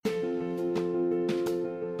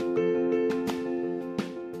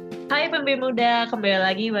Hai Pembe Muda, kembali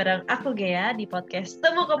lagi bareng aku Gea di podcast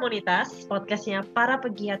Temu Komunitas, podcastnya para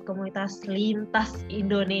pegiat komunitas lintas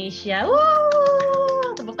Indonesia.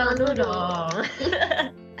 Tepuk tangan dulu dong.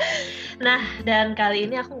 Nah, dan kali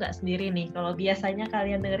ini aku nggak sendiri nih. Kalau biasanya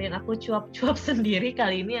kalian dengerin aku cuap-cuap sendiri,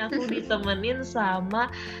 kali ini aku ditemenin sama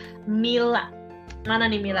Mila. Mana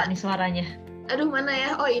nih Mila nih suaranya? Aduh, mana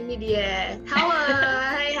ya? Oh, ini dia. Halo,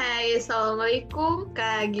 hai. Assalamualaikum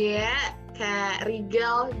Kak Gea, Kak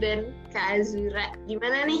Rigal, dan Kak Azura.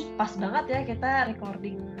 Gimana nih? Pas banget ya kita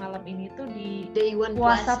recording malam ini tuh di Day one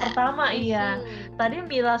puasa pertama, iya. Hmm. Tadi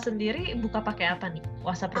Mila sendiri buka pakai apa nih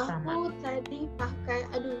puasa pertama? Aku tadi pakai,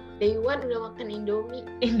 Day one udah makan Indomie.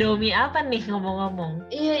 Indomie apa nih ngomong-ngomong?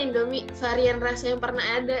 Iya, Indomie varian rasa yang pernah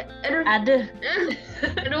ada. Aduh,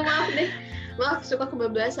 Maaf deh. Maaf, suka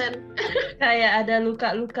kebablasan. kayak ada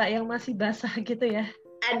luka-luka yang masih basah gitu ya.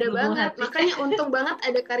 Ada banget, makanya untung banget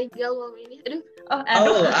ada Kak Rigal malam ini.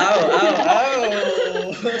 Aduh.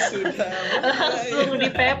 Sudah langsung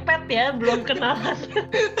dipepet ya, belum kenalan.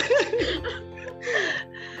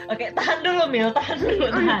 Oke, tahan dulu Mil, tahan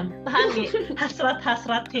nih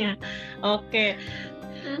hasratnya. Oke.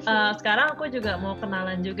 Sekarang aku juga mau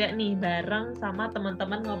kenalan juga nih bareng sama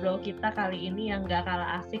teman-teman ngobrol kita kali ini yang gak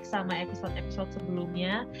kalah asik sama episode-episode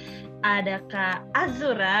sebelumnya. Ada Kak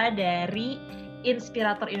Azura dari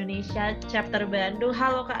Inspirator Indonesia Chapter Bandung.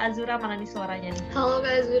 Halo Kak Azura, mana nih suaranya nih? Halo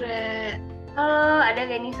Kak Azura. Halo, ada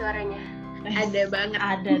gak nih suaranya? Ada banget.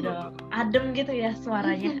 Ada dong. Adem gitu ya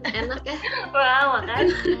suaranya. Enak ya? Wah, makan.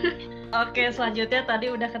 Oke, selanjutnya tadi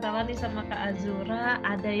udah kenalan nih sama Kak Azura.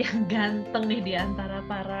 Ada yang ganteng nih di antara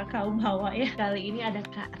para kaum hawa ya. Kali ini ada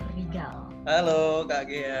Kak Rigal. Halo Kak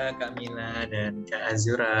Gea, Kak Mila, dan Kak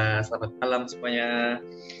Azura. Selamat malam semuanya.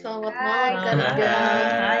 Selamat malam Kak Malam. Rigal.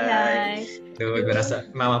 Hai. Tuh, gue rasa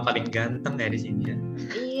mama paling ganteng ya di sini ya.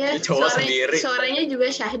 Iya, Cowok sendiri. Suaranya juga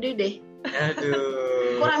syahdu deh.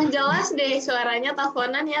 Aduh. Kurang jelas deh suaranya,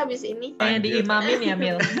 teleponan ya abis ini. Kayak diimamin ya,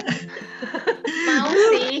 Mil. Mau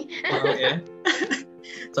sih. Mau ya.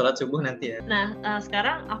 Sholat subuh nanti ya. Nah,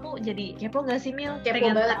 sekarang aku jadi kepo nggak sih, Mil? Kepo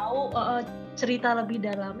Pengen banget. tahu cerita lebih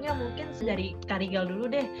dalamnya mungkin dari Kak Rigal dulu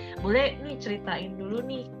deh. Boleh nih ceritain dulu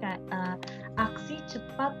nih aksi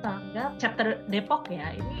cepat tanggap chapter Depok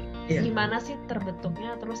ya. Ini gimana sih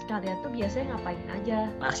terbentuknya? Terus kalian tuh biasanya ngapain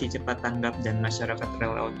aja? Aksi cepat tanggap dan masyarakat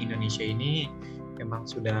relawan Indonesia ini memang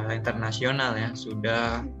sudah internasional ya,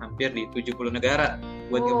 sudah hampir di 70 negara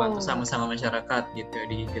buat ngebantu sama-sama masyarakat gitu.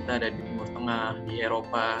 Kita ada di Timur Tengah, di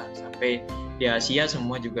Eropa, sampai di Asia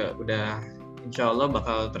semua juga udah insya Allah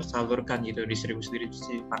bakal tersalurkan gitu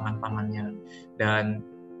distribusi pangan-pangannya. Dan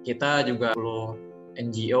kita juga perlu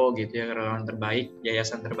NGO gitu ya, relawan terbaik,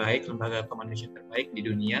 yayasan terbaik, lembaga kemanusiaan terbaik di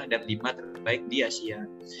dunia, dan 5 terbaik di Asia.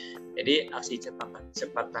 Jadi aksi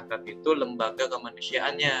cepat tanggap itu lembaga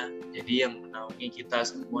kemanusiaannya. Jadi yang menaungi kita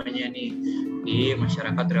semuanya nih di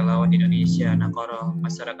masyarakat relawan Indonesia. Nah, kalau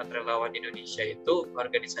masyarakat relawan Indonesia itu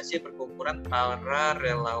organisasi perkumpulan para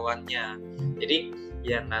relawannya. Jadi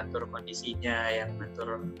yang ngatur kondisinya, yang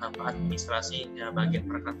ngatur administrasinya, bagian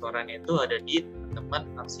perkantoran itu ada di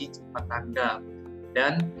teman-teman aksi cepat tanggap.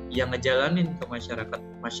 Dan yang ngejalanin ke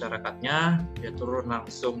masyarakatnya, dia turun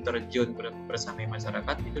langsung terjun bersama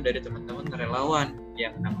masyarakat itu dari teman-teman relawan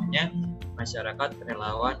yang namanya Masyarakat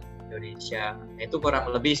Relawan Indonesia. Nah, itu kurang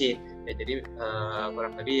lebih sih ya, jadi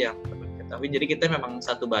kurang lebih yang perlu diketahui. Jadi kita memang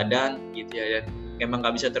satu badan gitu ya, dan memang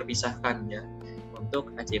nggak bisa terpisahkan ya untuk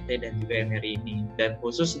ACT dan juga MRI ini. Dan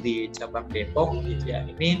khusus di cabang Depok gitu ya,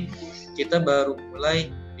 ini kita baru mulai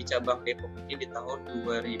di cabang Depok ini di tahun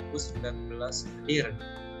 2019 akhir.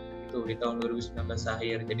 Itu di tahun 2019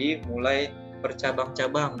 akhir. Jadi mulai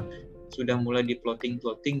bercabang-cabang, sudah mulai di plotting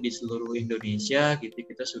di seluruh Indonesia gitu.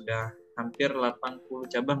 Kita sudah hampir 80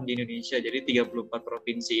 cabang di Indonesia. Jadi 34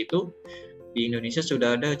 provinsi itu di Indonesia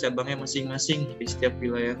sudah ada cabangnya masing-masing di setiap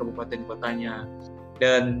wilayah kabupaten kotanya.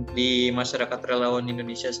 Dan di masyarakat relawan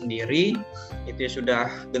Indonesia sendiri itu sudah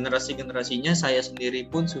generasi-generasinya, saya sendiri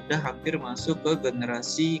pun sudah hampir masuk ke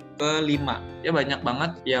generasi ke-5. Ya banyak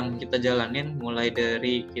banget yang kita jalanin, mulai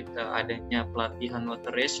dari kita adanya pelatihan water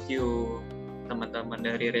rescue, teman-teman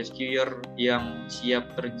dari rescuer yang siap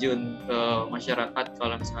terjun ke masyarakat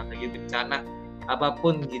kalau misalnya lagi bencana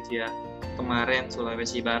apapun gitu ya. Kemarin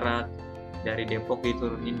Sulawesi Barat dari Depok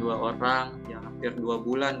diturunin 2 orang yang hampir 2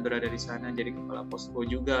 bulan berada di sana jadi kepala posko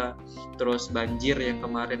juga. Terus banjir yang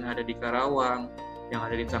kemarin ada di Karawang, yang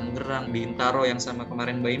ada di Tangerang, Bintaro yang sama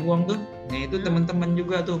kemarin Baim Wong tuh. Nah itu teman-teman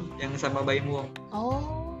juga tuh yang sama Baim Wong.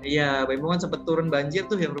 Oh. Iya, Baim Wong kan sempat turun banjir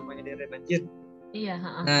tuh yang rumahnya daerah banjir. Iya.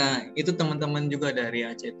 Nah itu teman-teman juga dari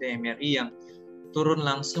ACT MRI yang turun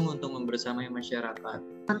langsung untuk membersamai masyarakat.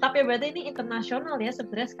 Mantap ya, berarti ini internasional ya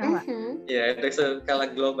sebenarnya skala. Ya, itu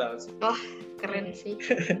skala global. Keren sih.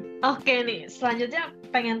 Oke nih, selanjutnya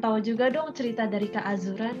pengen tahu juga dong cerita dari Kak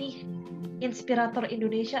Azura nih. Inspirator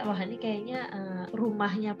Indonesia, wah ini kayaknya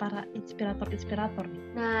rumahnya para inspirator nih.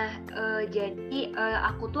 Nah, jadi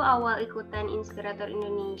aku tuh awal ikutan Inspirator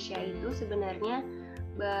Indonesia itu sebenarnya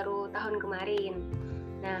baru tahun kemarin.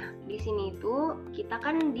 Nah, di sini itu kita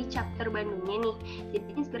kan di chapter Bandungnya nih. Jadi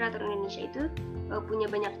Inspirator Indonesia itu punya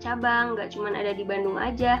banyak cabang, nggak cuma ada di Bandung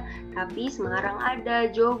aja, tapi Semarang ada,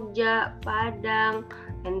 Jogja, Padang,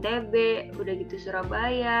 NTB, udah gitu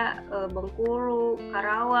Surabaya, Bengkulu,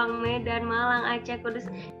 Karawang, Medan, Malang, Aceh, Kudus.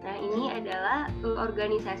 Nah, ini adalah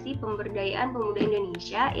organisasi pemberdayaan pemuda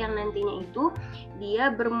Indonesia yang nantinya itu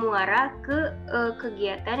dia bermuara ke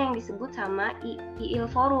kegiatan yang disebut sama IIL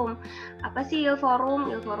Forum. Apa sih IIL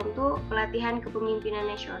Forum? IIL Forum itu pelatihan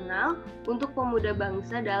kepemimpinan nasional untuk pemuda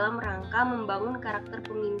bangsa dalam rangka membangun karakter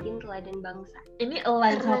pemimpin teladan bangsa. Ini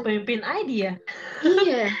align sama pemimpin ID ya?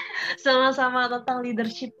 Iya. Sama-sama tentang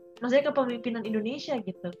leadership, maksudnya kepemimpinan Indonesia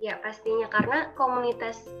gitu. Ya pastinya, karena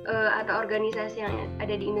komunitas atau organisasi yang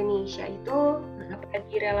ada di Indonesia itu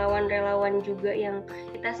apalagi relawan-relawan juga yang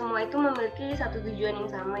kita semua itu memiliki satu tujuan yang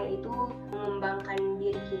sama, yaitu mengembangkan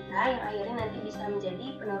diri kita yang akhirnya nanti bisa menjadi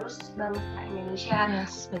penerus bangsa Indonesia.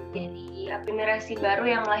 Yes, betul. Jadi generasi baru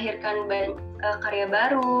yang melahirkan karya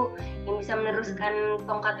baru yang bisa meneruskan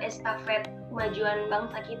tongkat estafet kemajuan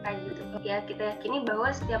bangsa kita gitu. Ya kita yakini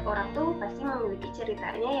bahwa setiap orang tuh pasti memiliki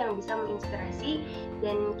ceritanya yang bisa menginspirasi,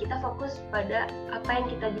 dan kita fokus pada apa yang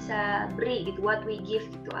kita bisa beri gitu, what we give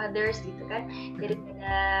to others gitu kan,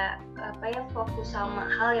 daripada fokus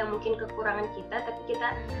sama hal yang mungkin kekurangan kita, tapi kita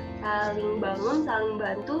saling bangun, saling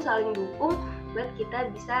bantu, saling dukung buat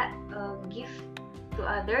kita bisa give to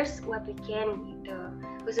others what we can gitu,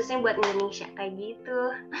 khususnya buat Indonesia kayak gitu.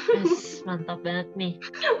 Yes, mantap banget nih.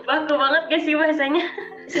 Baku banget gak sih bahasanya?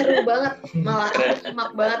 Seru banget, malah aku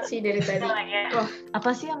simak banget sih dari tadi.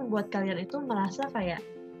 Apa sih yang membuat kalian itu merasa kayak,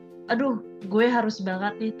 aduh, gue harus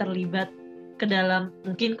banget nih terlibat ke dalam,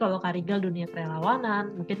 mungkin kalau Kak Rigal dunia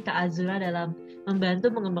kerelawanan, mungkin Kak Azura dalam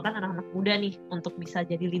membantu mengembangkan anak-anak muda nih untuk bisa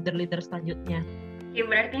jadi leader-leader selanjutnya. Ya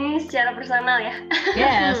berarti ini secara personal ya?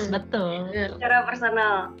 Yes, betul. Secara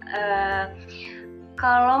personal.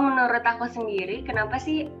 Kalau menurut aku sendiri, kenapa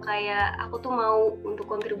sih kayak aku tuh mau untuk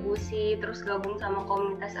kontribusi terus gabung sama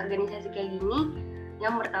komunitas organisasi kayak gini?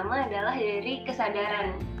 Yang pertama adalah dari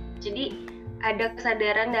kesadaran. Jadi ada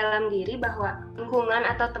kesadaran dalam diri bahwa lingkungan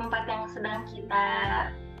atau tempat yang sedang kita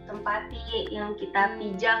tempati, yang kita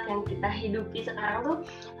pijak, yang kita hidupi sekarang tuh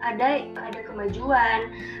ada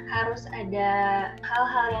kemajuan, harus ada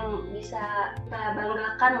hal-hal yang bisa kita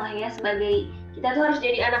banggakan lah ya, sebagai kita tuh harus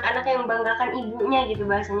jadi anak-anak yang membanggakan ibunya gitu,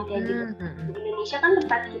 bahasanya kayak gitu. Di Indonesia kan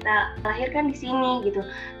tempat kita lahir kan di sini gitu,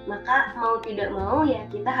 maka mau tidak mau ya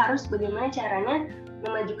kita harus bagaimana caranya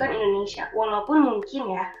memajukan Indonesia. Walaupun mungkin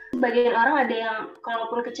ya sebagian orang ada yang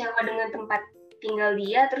kalaupun kecewa dengan tempat tinggal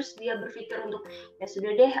dia, terus dia berpikir untuk ya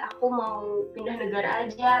sudah deh aku mau pindah negara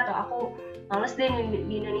aja, atau aku males deh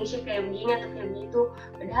di Indonesia kayak begini atau kayak begitu.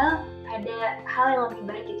 Padahal ada hal yang lebih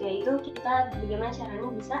baik gitu, yaitu kita bagaimana caranya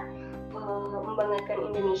bisa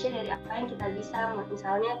membanggakan Indonesia dari apa yang kita bisa.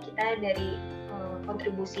 Misalnya kita dari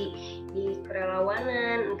kontribusi di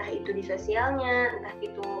kerelawanan, entah itu di sosialnya, entah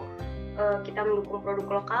itu kita mendukung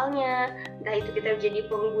produk lokalnya, entah itu kita jadi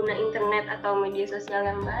pengguna internet atau media sosial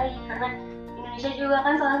yang baik. Karena Indonesia juga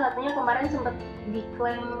kan salah satunya kemarin sempat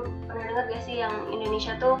diklaim, pernah dengar gak sih, yang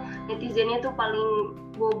Indonesia tuh netizennya tuh paling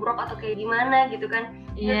bobrok atau kayak gimana gitu kan.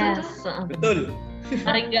 Yes, betul.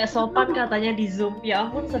 Paling nggak sopan katanya di Zoom, ya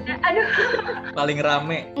ampun sedih. Aduh. Paling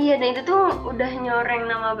rame. Iya, dan itu tuh udah nyoreng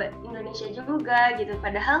nama Indonesia juga gitu.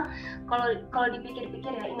 Padahal kalau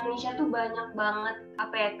dipikir-pikir ya, Indonesia tuh banyak banget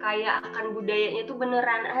kaya akan budayanya tuh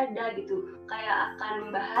beneran ada gitu. Kayak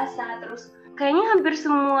akan bahasa, terus kayaknya hampir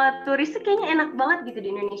semua turis tuh kayaknya enak banget gitu di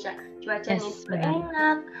Indonesia. Cuacanya juga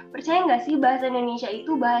enak. Percaya nggak sih bahasa Indonesia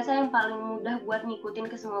itu bahasa yang paling mudah buat ngikutin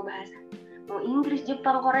ke semua bahasa. Mau Inggris,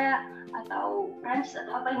 Jepang, Korea, atau Prancis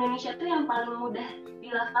atau apa, Indonesia tuh yang paling mudah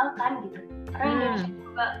dilafalkan gitu. Karena Indonesia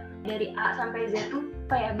juga dari A sampai Z tuh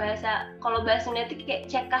kayak bahasa, kalau bahasa Sunda tuh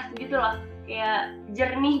kayak cekas gitu loh, kayak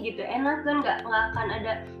jernih gitu, enak kan, nggak akan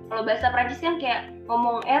ada. Kalau bahasa Prancis kan kayak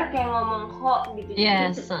ngomong R kayak ngomong ho gitu.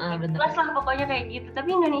 Yes, benar. Jelas lah pokoknya kayak gitu. Tapi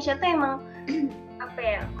Indonesia tuh emang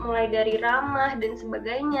mulai dari ramah dan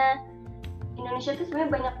sebagainya. Indonesia tuh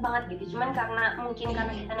sebenarnya banyak banget gitu, cuman karena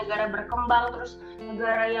kita negara berkembang, terus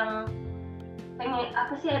negara yang pengen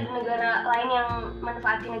ada negara lain yang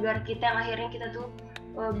manfaati negara kita, yang akhirnya kita tuh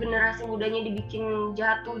generasi mudanya dibikin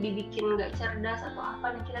jatuh, dibikin nggak cerdas atau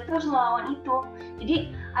apa, dan kita terus melawan itu. Jadi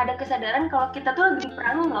ada kesadaran kalau kita tuh lagi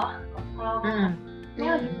diperangin loh. Kalau ini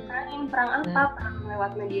lagi diperangin, perang apa? Perang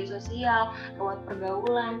lewat media sosial, lewat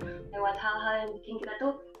pergaulan, lewat hal-hal yang bikin kita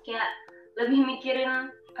tuh kayak lebih mikirin,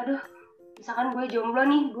 aduh, misalkan gue jomblo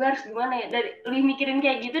nih, gue harus gimana ya? Lebih mikirin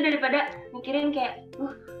kayak gitu daripada mikirin kayak,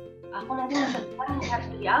 aku nanti masa depan harus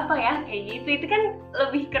jadi apa ya, kayak gitu. Itu kan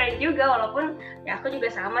lebih keren juga, walaupun ya aku juga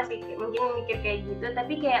sama sih mungkin mikir kayak gitu,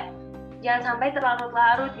 tapi kayak jangan sampai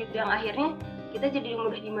terlarut-larut gitu, yang akhirnya kita jadi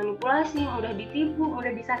mudah dimanipulasi, mudah ditipu,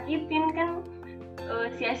 mudah disakitin, kan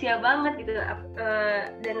sia-sia banget gitu.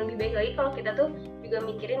 Dan lebih baik lagi kalau kita tuh juga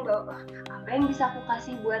mikirin bahwa apa yang bisa aku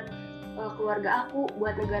kasih buat keluarga aku,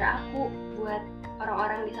 buat negara aku, buat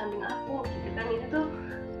orang-orang di samping aku gitu kan. Itu tuh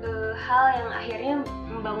hal yang akhirnya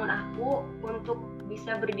membangun aku untuk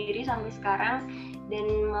bisa berdiri sampai sekarang dan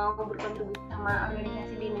mau berkontribusi sama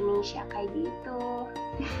organisasi di Indonesia kayak gitu.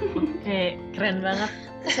 Oke, keren banget.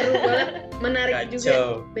 Seru banget, menarik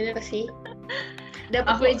juga. Bener sih.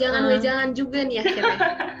 Dapat wejangan-wejangan juga nih akhirnya.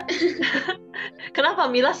 Kenapa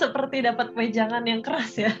Mila seperti dapat wejangan yang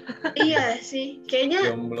keras ya? Iya sih,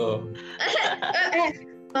 kayaknya. Jomblo.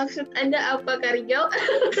 Maksud Anda apa, Kak Rijal?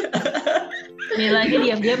 Mila lagi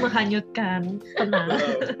diam-diam menghanyutkan. Tenang.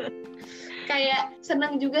 Kayak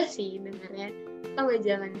senang juga sih dengarnya. Kita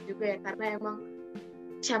wejangan juga ya, karena emang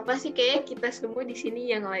siapa sih kayak kita semua di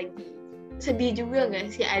sini yang lagi sedih juga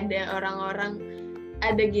nggak sih ada orang-orang,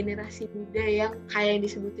 ada generasi muda yang kayak yang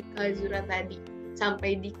disebutin Kak Azura tadi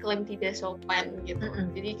sampai diklaim tidak sopan gitu.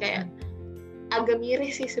 Jadi kayak agak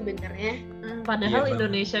miris sih sebenarnya. Padahal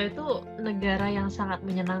Indonesia itu negara yang sangat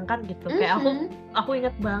menyenangkan gitu. Kayak aku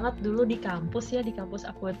ingat banget dulu di kampus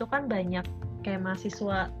aku itu kan banyak kayak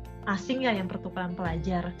mahasiswa asing ya yang pertukaran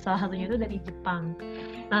pelajar. Salah satunya itu dari Jepang.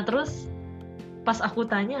 Nah terus pas aku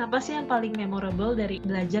tanya apa sih yang paling memorable dari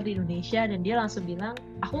belajar di Indonesia, dan dia langsung bilang,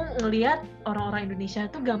 aku ngelihat orang-orang Indonesia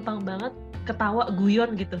itu gampang banget ketawa,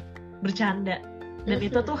 guyon gitu, bercanda. Dan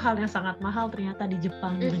itu tuh hal yang sangat mahal ternyata di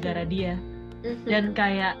Jepang, di negara dia. Dan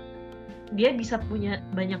kayak dia bisa punya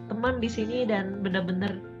banyak teman di sini dan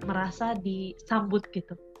benar-benar merasa disambut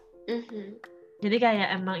gitu. Jadi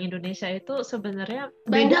kayak emang Indonesia itu sebenarnya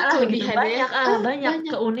beda lah gitu, banyak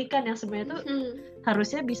keunikan yang sebenarnya tuh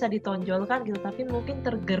harusnya bisa ditonjolkan gitu, tapi mungkin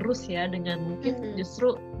tergerus ya dengan mungkin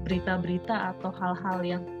justru berita-berita atau hal-hal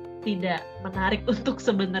yang tidak menarik untuk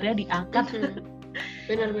sebenarnya diangkat.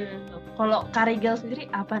 Benar-benar. Kalau Kak Rijal sendiri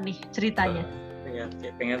apa nih ceritanya?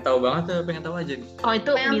 Pengen tahu banget tuh, pengen tahu aja. Oh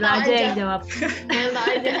itu Mila aja yang jawab. Pengen tahu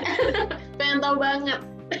aja. Pengen tahu banget.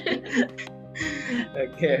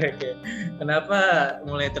 Oke. Kenapa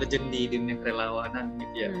mulai terjun di dunia kerelawanan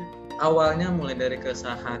gitu ya? Awalnya mulai dari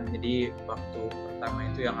keresahan. Jadi waktu pertama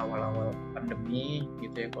itu yang awal-awal pandemi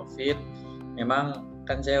gitu ya, COVID. Memang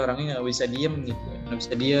kan saya orangnya nggak bisa diem gitu,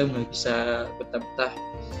 nggak bisa betah-betah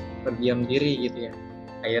berdiam diri gitu ya.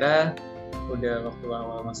 Akhirnya udah waktu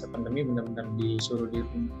awal masa pandemi benar-benar disuruh di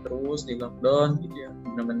rumah terus, di lockdown gitu ya,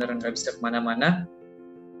 benar-benar nggak bisa kemana-mana.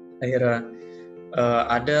 Akhirnya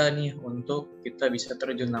ada nih untuk kita bisa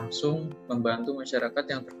terjun langsung membantu masyarakat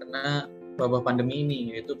yang terkena wabah pandemi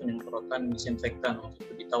ini, yaitu penyemprotan disinfektan. Waktu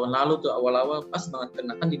itu di tahun lalu tuh awal-awal pas banget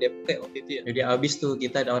kena kan di Depok ya waktu itu ya. Jadi abis tuh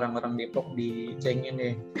kita ada orang-orang Depok dicengin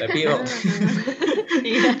deh.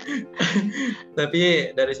 Tapi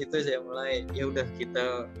dari situ saya mulai, ya udah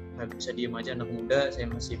kita nggak bisa diem aja, anak muda, saya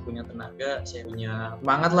masih punya tenaga, saya punya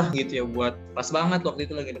semangat lah gitu ya, buat pas banget waktu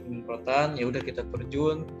itu lagi ada penyemprotan, ya udah kita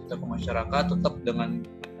terjun, kita ke masyarakat tetap dengan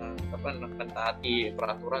taati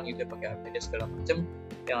peraturan gitu ya, pakai APD segala macam,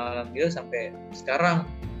 yang alhamdulillah sampai sekarang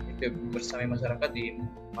itu bersama masyarakat di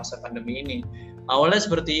masa pandemi ini. Awalnya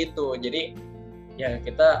seperti itu, jadi ya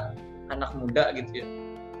kita anak muda gitu ya,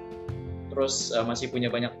 terus masih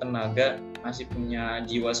punya banyak tenaga, masih punya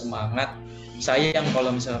jiwa semangat. Sayang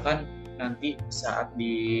kalau misalkan nanti saat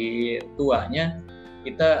di tuanya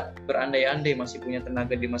kita berandai-andai masih punya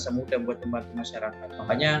tenaga di masa muda buat membantu masyarakat.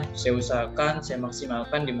 Makanya saya usahakan, saya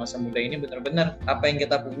maksimalkan di masa muda ini benar-benar apa yang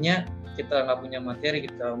kita punya. Kita nggak punya materi,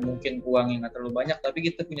 kita mungkin uang yang nggak terlalu banyak, tapi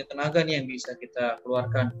kita punya tenaga nih yang bisa kita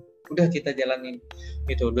keluarkan. Udah kita jalanin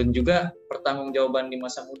gitu. Dan juga pertanggungjawaban di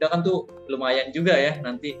masa muda kan tuh lumayan juga ya,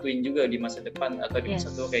 nanti twin juga di masa depan atau di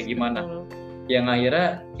masa tua kayak gimana. Yang akhirnya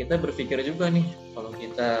kita berpikir juga nih, kalau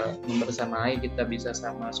kita membersamai, kita bisa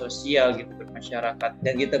sama sosial gitu, bermasyarakat,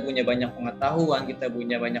 dan kita punya banyak pengetahuan, kita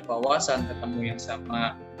punya banyak wawasan, ketemu yang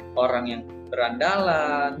sama orang yang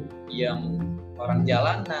berandalan, yang orang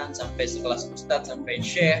jalanan, sampai sekelas ustadz, sampai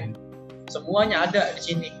syekh, semuanya ada di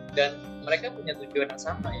sini, dan mereka punya tujuan yang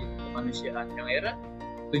sama, yaitu kemanusiaan. Yang akhirnya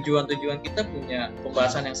tujuan kita punya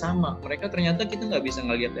pembahasan yang sama. Mereka ternyata kita nggak bisa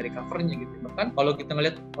ngelihat dari covernya gitu. Bahkan kalau kita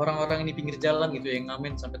ngelihat orang-orang ini pinggir jalan gitu yang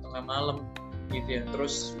ngamen sampai tengah malam gitu ya,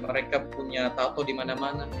 terus mereka punya tato di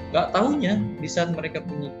mana-mana, nggak taunya di saat mereka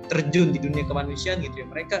punya terjun di dunia kemanusiaan gitu ya,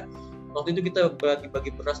 mereka waktu itu kita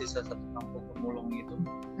bagi-bagi beras di salah satu kampung pemulung itu,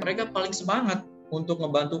 mereka paling semangat untuk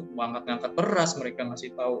ngebantu ngangkat beras, mereka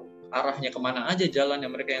ngasih tahu arahnya kemana aja jalannya,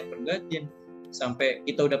 mereka yang tergantian sampai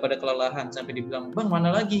kita udah pada kelelahan, sampai dibilang bang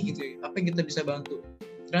mana lagi gitu ya, apa yang kita bisa bantu.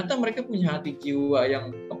 Ternyata mereka punya hati jiwa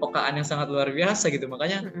yang kepekaan yang sangat luar biasa gitu,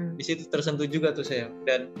 makanya di situ tersentuh juga tuh saya.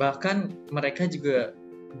 Dan bahkan mereka juga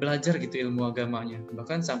belajar gitu ilmu agamanya,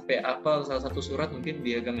 bahkan sampai hafal salah satu surat mungkin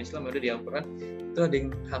di agama Islam ada di Al-Quran itu ada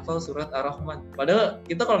yang hafal surat Ar-Rahman. Padahal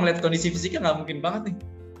kita kalau ngeliat kondisi fisiknya nggak mungkin banget nih,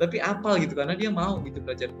 tapi hafal gitu karena dia mau gitu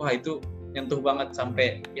belajar. Wah itu nyentuh banget,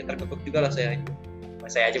 sampai ya terkekeh juga lah saya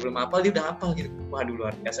aja belum hafal dia udah hafal gitu. Waduh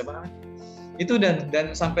luar biasa banget itu.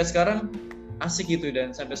 Dan sampai sekarang asik gitu,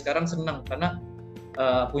 dan sampai sekarang senang karena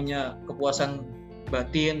punya kepuasan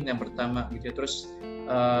batin yang pertama gitu ya. Terus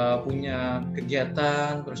punya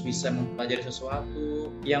kegiatan, terus bisa mempelajari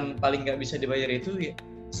sesuatu yang paling nggak bisa dibayar itu ya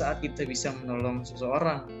saat kita bisa menolong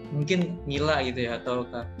seseorang, mungkin Mila gitu ya, atau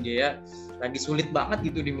Kak Dia lagi sulit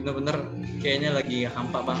banget gitu, di bener-bener kayaknya lagi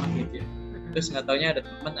hampa banget gitu ya, terus nggak taunya ada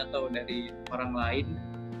teman atau dari orang lain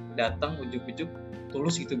datang ujuk-ujuk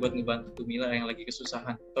tulus gitu buat ngebantu Mila yang lagi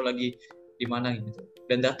kesusahan atau lagi di mana gitu,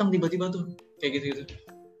 dan datang tiba-tiba tuh kayak gitu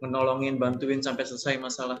menolongin, bantuin sampai selesai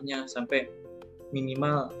masalahnya, sampai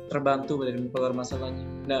minimal terbantu dari keluar masalahnya.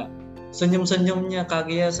 Nah senyum-senyumnya Kak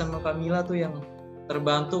Gia sama Kak Mila tuh yang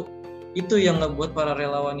terbantu, itu yang ngebuat para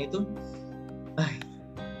relawan itu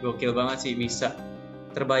gokil banget sih, bisa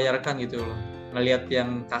terbayarkan gitu loh ngelihat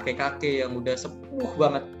yang kakek-kakek yang udah sepuh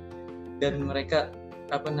banget, dan mereka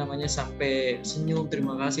sampai senyum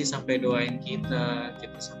terima kasih, sampai doain kita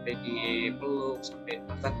sampai dipeluk, sampai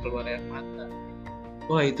bahkan keluar air mata.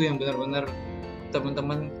 Wah itu yang benar-benar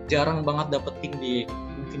teman-teman jarang banget dapetin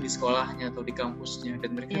mungkin di sekolahnya atau di kampusnya,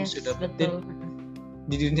 dan mereka sudah dapetin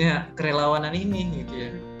di dunia kerelawanan ini gitu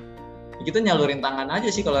ya. Kita nyalurin tangan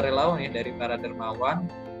aja sih kalau relawan ya, dari para dermawan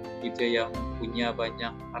gitu ya, yang punya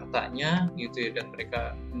banyak hartanya gitu ya, dan mereka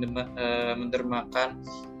mendermakan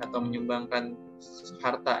atau menyumbangkan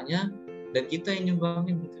hartanya, dan kita yang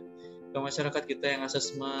nyumbangin gitu ke masyarakat kita yang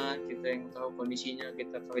asesmen, kita yang tahu kondisinya,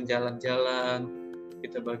 kita ke jalan-jalan,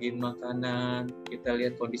 kita bagiin makanan, kita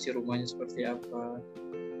lihat kondisi rumahnya seperti apa.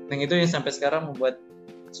 Nah itu yang sampai sekarang membuat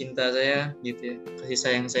cinta saya gitu ya, kasih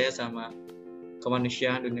sayang saya sama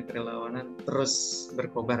kemanusiaan, dunia kerelawanan terus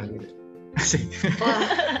berkobar gitu. Asik. Wah.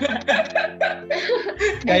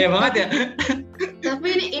 Gaya banget ya. Tapi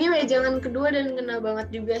ini wejangan kedua dan ngena banget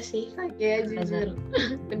juga sih kayak jujur.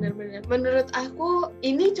 Bener-bener. Menurut aku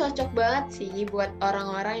ini cocok banget sih buat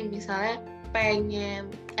orang-orang yang misalnya pengen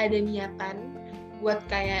ada niatan buat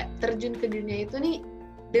kayak terjun ke dunia itu nih.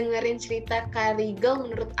 Dengerin cerita Kak Rigel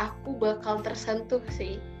menurut aku bakal tersentuh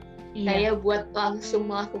sih. Kayak buat langsung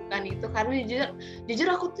melakukan itu, karena jujur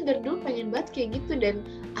aku tuh dari dulu pengen banget kayak gitu, dan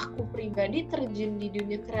aku pribadi terjun di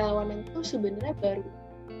dunia kerelawanan tuh sebenarnya baru,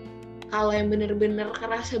 kalau yang bener-bener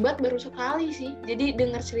kerasa banget baru sekali sih. Jadi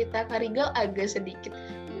dengar cerita Kak Rigel agak sedikit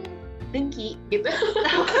dengki gitu.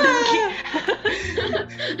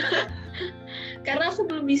 Karena aku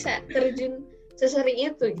belum bisa terjun sesering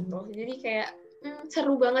itu gitu, jadi kayak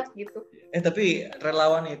seru banget gitu. Tapi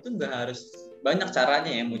relawan itu nggak harus banyak caranya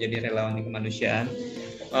ya mau jadi relawan di kemanusiaan.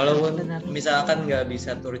 Walaupun misalkan nggak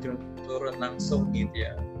bisa turun langsung gitu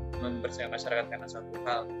ya, membersihkan masyarakat karena satu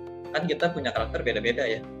hal, kan kita punya karakter beda-beda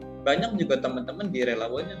ya. Banyak juga teman-teman di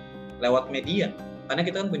relawannya lewat media, karena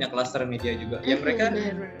kita kan punya klaster media juga. Ya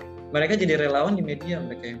mereka jadi relawan di media,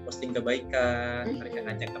 mereka yang posting kebaikan, mereka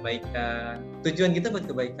ngajak kebaikan. Tujuan kita buat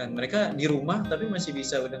kebaikan. Mereka di rumah tapi masih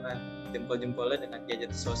bisa dengan jempol-jempolnya, dengan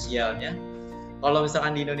gadget sosialnya. Kalau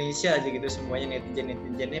misalkan di Indonesia aja gitu semuanya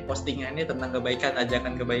netizen-netizennya postingannya tentang kebaikan,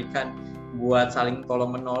 ajakan kebaikan buat saling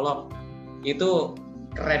tolong-menolong. Itu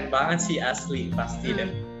keren banget sih asli pasti.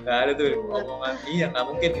 Dan nggak ada tuh omongan nggak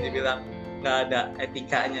mungkin dibilang nggak ada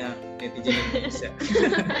etikanya netizen Indonesia.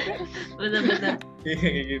 Benar-benar.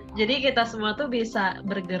 Jadi kita semua tuh bisa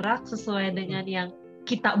bergerak sesuai dengan yang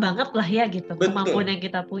kita banget lah ya gitu. Betul. Kemampuan yang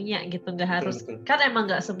kita punya gitu, nggak harus kan emang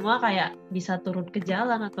nggak semua kayak bisa turun ke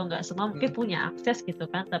jalan, atau nggak semua mungkin punya akses gitu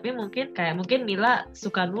kan. Tapi mungkin Mila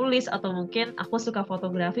suka nulis, atau mungkin aku suka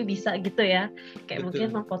fotografi bisa gitu ya, kayak mungkin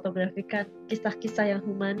memfotografikan kisah-kisah yang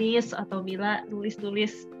humanis, atau Mila nulis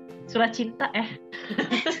surat cinta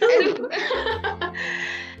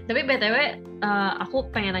Tapi BTW aku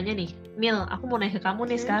pengen nanya nih, Mil, aku mau nanya ke kamu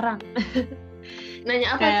nih sekarang.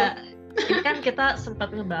 Nanya apa tuh? Ini kan kita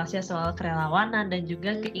sempat ngebahas ya soal kerelawanan dan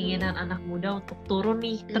juga keinginan anak muda untuk turun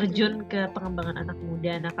nih, terjun ke pengembangan anak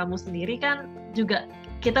muda. Nah, kamu sendiri kan juga,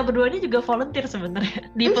 kita berdua ini juga volunteer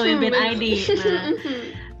sebenarnya di Pemimpin ID. Nah,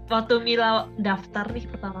 waktu Mila daftar nih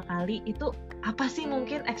pertama kali, itu apa sih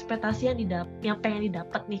mungkin ekspektasi yang pengen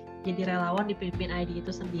didapat nih jadi relawan di Pemimpin ID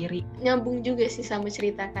itu sendiri? Nyambung juga sih sama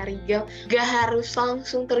cerita Kak Rigel, gak harus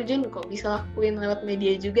langsung terjun kok, bisa lakuin lewat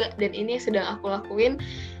media juga, dan ini yang sedang aku lakuin.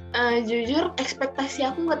 Jujur ekspektasi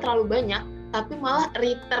aku gak terlalu banyak, tapi malah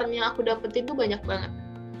return yang aku dapetin tuh banyak banget.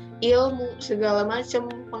 Ilmu, segala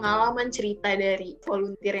macam, pengalaman, cerita dari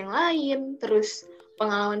volunteer yang lain, terus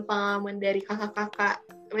pengalaman-pengalaman dari kakak-kakak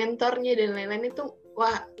mentornya dan lain-lain itu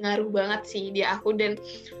wah ngaruh banget sih di aku. Dan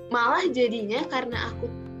malah jadinya karena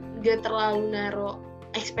aku gak terlalu naruh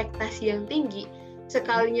ekspektasi yang tinggi,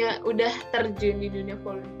 sekalinya udah terjun di dunia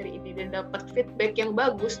volunteer ini dan dapat feedback yang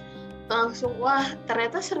bagus, langsung wah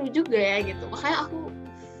ternyata seru juga ya gitu. Makanya aku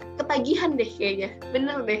ketagihan deh kayaknya,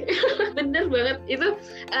 bener deh. Bener banget itu,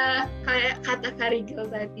 kayak kata Kak Rigel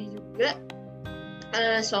tadi juga,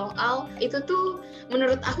 soal itu tuh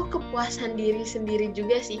menurut aku kepuasan diri sendiri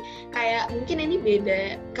juga sih. Kayak mungkin ini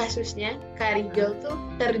beda kasusnya, Kak Rigel tuh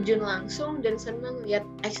terjun langsung dan seneng lihat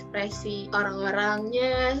ekspresi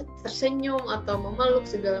orang-orangnya, tersenyum atau memeluk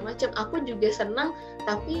segala macam. Aku juga seneng,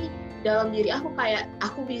 tapi dalam diri aku kayak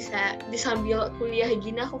aku bisa sambil kuliah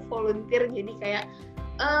gini aku volunteer, jadi kayak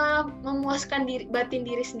memuaskan batin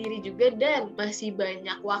diri sendiri juga, dan masih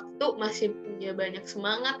banyak waktu, masih punya banyak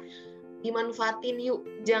semangat, dimanfaatin yuk,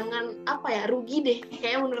 jangan rugi deh.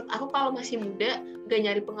 Kayak menurut aku kalau masih muda gak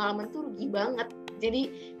nyari pengalaman tuh rugi banget,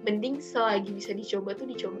 jadi mending selagi bisa dicoba tuh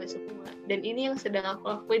dicoba semua, dan ini yang sedang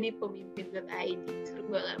aku lakuin di Pemimpin.id. Seru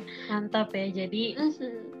banget, mantap ya. Jadi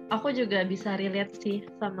aku juga bisa relate sih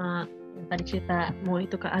sama yang tadi cerita mau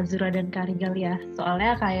itu ke Azura dan Kak Rigel ya,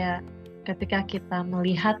 soalnya kayak ketika kita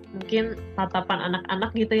melihat mungkin tatapan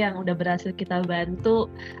anak-anak gitu yang udah berhasil kita bantu,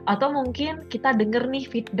 atau mungkin kita denger nih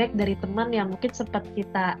feedback dari teman yang mungkin sempat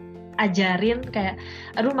kita ajarin kayak,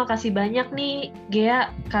 aduh makasih banyak nih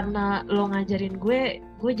Gea, karena lo ngajarin gue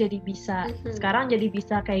jadi bisa sekarang jadi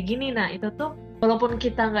bisa kayak gini. Nah itu tuh walaupun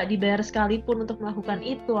kita nggak dibayar sekalipun untuk melakukan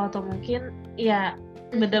itu, atau mungkin ya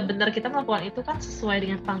benar-benar kita melakukan itu kan sesuai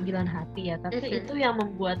dengan panggilan hati ya, tapi itu yang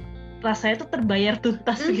membuat rasanya tuh terbayar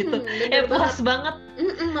tuntas gitu. Puas banget.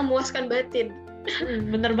 Memuaskan batin.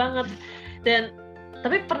 Bener banget. Dan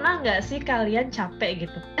tapi pernah nggak sih kalian capek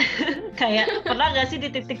gitu? Kayak pernah nggak sih di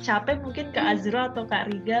titik capek mungkin ke Azura atau Kak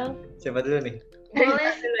Rigel? Siapa dulu nih?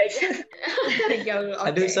 Boleh dulu aja. Rigel dulu. Okay.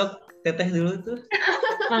 Aduh sok, teteh dulu tuh.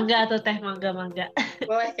 Mangga atau teh, mangga.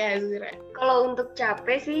 Boleh Kak Azura. Kalau untuk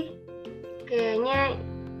capek sih kayaknya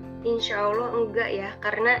insya Allah enggak ya,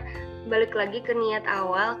 karena balik lagi ke niat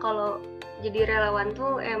awal. Kalau jadi relawan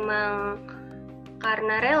tuh emang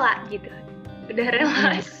karena rela gitu, udah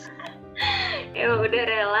rela. Emang udah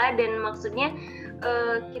rela, dan maksudnya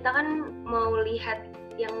kita kan mau lihat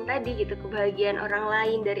yang tadi gitu, kebahagiaan orang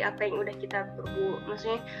lain dari apa yang udah kita perbuat,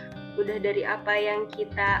 maksudnya udah dari apa yang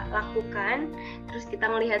kita lakukan, terus kita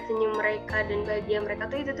melihat senyum mereka dan bahagia mereka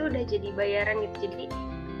tuh, itu tuh udah jadi bayaran gitu. Jadi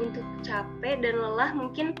untuk capek dan lelah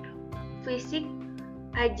mungkin fisik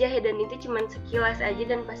aja ya, dan itu cuman sekilas aja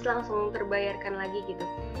dan pasti langsung terbayarkan lagi gitu.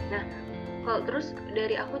 Nah kalau terus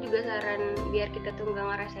dari aku juga saran biar kita tuh nggak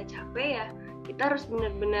ngerasa capek ya, kita harus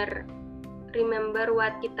benar-benar remember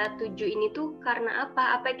what kita tuju ini tuh karena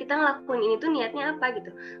apa yang kita ngelakuin ini tuh niatnya apa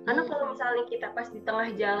gitu. Karena kalau misalnya kita pas di tengah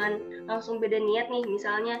jalan langsung beda niat nih,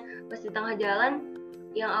 misalnya pas di tengah jalan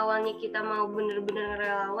yang awalnya kita mau bener-bener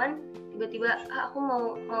relawan, tiba-tiba aku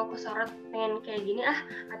mau kesorot pengen kayak gini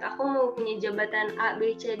atau aku mau punya jabatan A,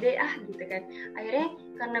 B, C, D gitu kan. Akhirnya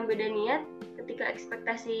karena beda niat, ketika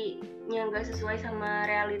ekspektasinya nggak sesuai sama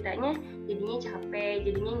realitanya, jadinya capek,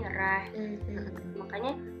 jadinya nyerah.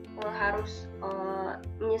 Makanya harus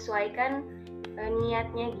menyesuaikan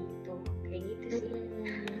niatnya gitu, kayak gitu sih.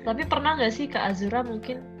 Tapi pernah nggak sih Kak Azura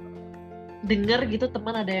mungkin denger gitu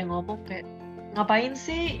teman ada yang ngomong kayak, ngapain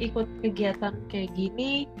sih ikut kegiatan kayak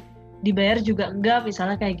gini, dibayar juga enggak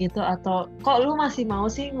misalnya kayak gitu, atau kok lu masih mau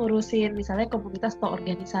sih ngurusin misalnya komunitas atau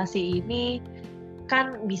organisasi ini,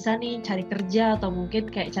 kan bisa nih cari kerja atau mungkin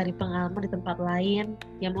kayak cari pengalaman di tempat lain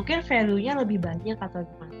yang mungkin value-nya lebih banyak atau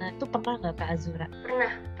gimana. Itu pernah nggak Kak Azura?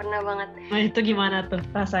 Pernah banget. Nah itu gimana tuh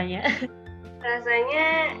rasanya?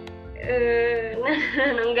 Rasanya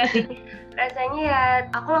enggak sih. Rasanya ya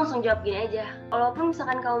aku langsung jawab gini aja, walaupun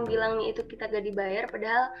misalkan kamu bilang nih itu kita gak dibayar,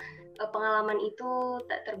 padahal pengalaman itu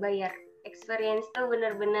tak terbayar. Experience tuh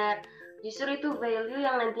benar-benar justru itu value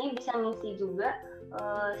yang nantinya bisa ngisi juga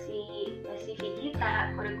si CV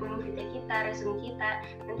kita, kurikulum vitae kita, resume kita.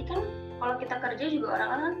 Nanti kan kalau kita kerja juga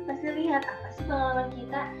orang-orang pasti lihat apa sih pengalaman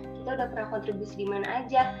kita udah pernah kontribusi di mana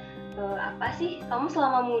aja, apa sih kamu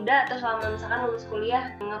selama muda atau selama misalkan lulus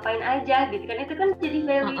kuliah ngapain aja gitu kan, itu kan jadi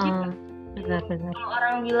value juga. Benar. Kalau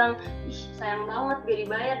orang bilang ih sayang banget gak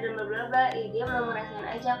dibayar dan bla bla bla, dia belum ngerasain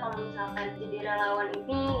aja kalau misalkan jadi relawan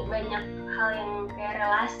ini banyak hal yang kayak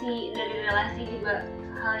relasi, dari relasi juga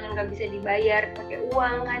hal yang gak bisa dibayar pakai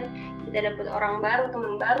uang kan. Kita dapat orang baru,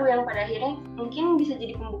 teman baru yang pada akhirnya mungkin bisa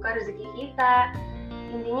jadi pembuka rezeki kita.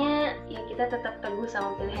 Intinya ya kita tetap teguh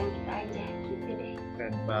sama pilihan kita aja gitu deh.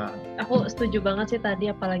 Keren banget. Aku setuju banget sih tadi,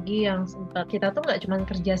 apalagi yang sempat kita tuh nggak cuma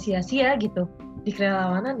kerja sia-sia gitu di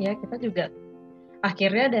kerelawanan ya, kita juga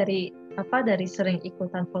akhirnya dari sering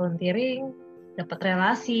ikutan volunteering dapat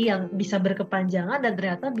relasi yang bisa berkepanjangan dan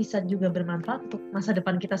ternyata bisa juga bermanfaat untuk masa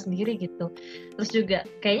depan kita sendiri gitu. Terus juga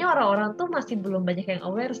kayaknya orang-orang tuh masih belum banyak yang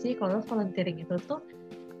aware sih kalau volunteering itu tuh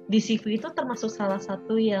di CV itu termasuk salah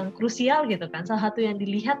satu yang krusial gitu kan, salah satu yang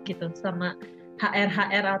dilihat gitu sama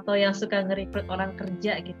HR atau yang suka nge-recruit orang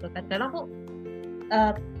kerja gitu kan. Karena aku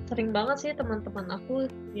sering banget sih teman-teman aku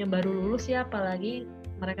yang baru lulus ya, apalagi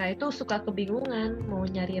mereka itu suka kebingungan mau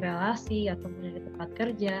nyari relasi atau mau nyari tempat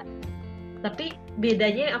kerja. Tapi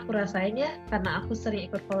bedanya yang aku rasain ya, karena aku sering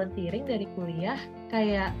ikut volunteering dari kuliah,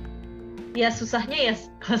 kayak ya susahnya ya,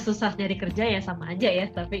 kalau susah nyari kerja ya sama aja ya,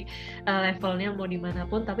 tapi levelnya mau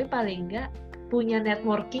dimanapun, tapi paling enggak punya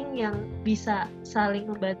networking yang bisa saling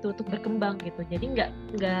membantu untuk berkembang gitu. Jadi nggak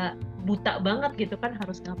buta banget gitu kan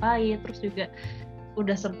harus ngapain. Terus juga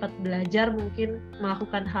udah sempat belajar mungkin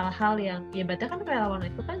melakukan hal-hal yang ya berarti kan relawan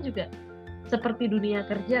itu kan juga seperti dunia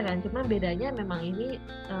kerja kan, cuma bedanya memang ini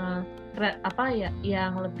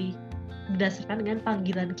yang lebih berdasarkan dengan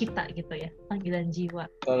panggilan kita gitu ya, panggilan jiwa.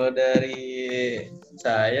 Kalau dari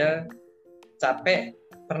saya capek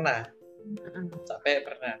pernah,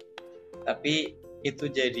 tapi itu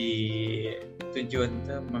jadi tujuan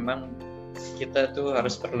itu memang kita tuh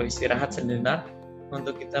harus perlu istirahat sejenak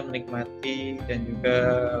untuk kita menikmati dan juga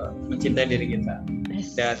mencintai diri kita.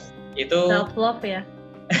 Dan itu self love ya.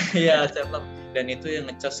 ya self love, dan itu yang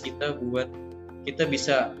ngecas kita buat kita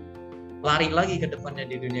bisa lari lagi ke depannya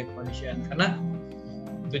di dunia kemanusiaan, karena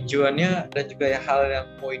tujuannya dan juga hal yang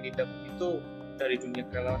poin didapat itu dari dunia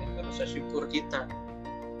kerelawan itu rasa syukur kita.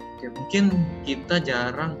 Ya mungkin kita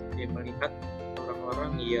jarang melihat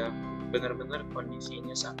orang-orang yang benar-benar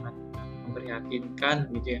kondisinya sangat memprihatinkan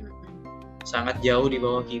gitu ya, sangat jauh di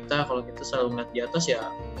bawah kita. Kalau kita selalu melihat di atas ya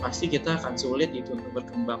pasti kita akan sulit gitu untuk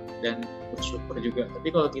berkembang dan bersyukur juga.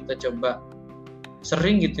 Tapi kalau kita coba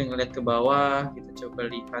sering gitu ngeliat ke bawah, kita coba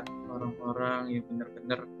lihat orang-orang yang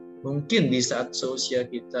benar-benar mungkin di saat seusia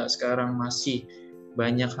kita sekarang masih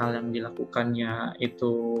banyak hal yang dilakukannya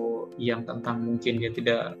itu yang tentang mungkin dia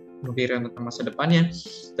tidak memikirkan tentang masa depannya,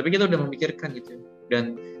 tapi kita udah memikirkan gitu,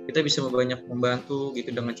 dan kita bisa banyak membantu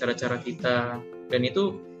gitu dengan cara-cara kita, dan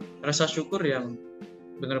itu rasa syukur yang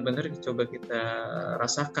benar-benar coba kita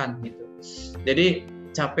rasakan gitu. Jadi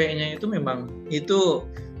capeknya itu memang itu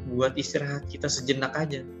buat istirahat kita sejenak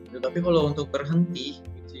aja gitu. Tapi kalau untuk berhenti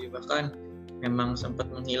gitu, bahkan memang sempat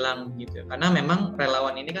menghilang gitu, karena memang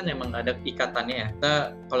relawan ini kan memang ada ikatannya ya.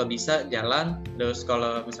 Kita kalau bisa jalan, terus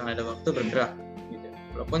kalau misalnya ada waktu bergerak gitu.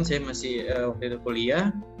 Walaupun saya masih waktu itu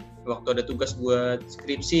kuliah, waktu ada tugas buat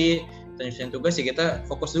skripsi, nyusun tugas ya kita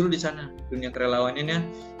fokus dulu di sana, dunia kerelawannya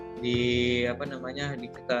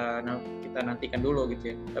kita nantikan dulu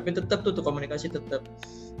gitu ya. Tapi tetap tuh komunikasi tetap,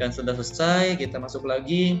 dan sudah selesai kita masuk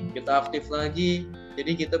lagi, kita aktif lagi,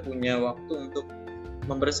 jadi kita punya waktu untuk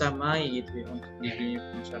membersamai gitu ya, untuk diri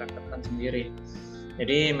masyarakatan sendiri.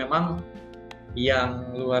 Jadi memang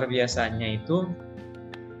yang luar biasanya itu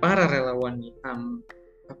para relawan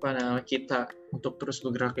kita untuk terus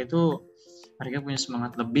bergerak itu mereka punya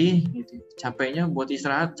semangat lebih gitu. Capeknya buat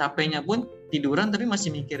istirahat, capeknya pun tiduran tapi masih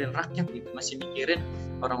mikirin rakyat gitu, masih mikirin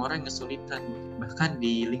orang-orang yang kesulitan gitu. Bahkan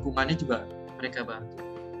di lingkungannya juga mereka bantu.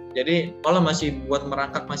 Jadi kalau masih buat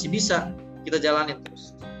merangkak masih bisa, kita jalanin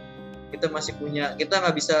terus. Kita masih punya, kita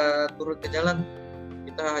nggak bisa turun ke jalan,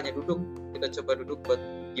 kita hanya duduk, kita coba duduk buat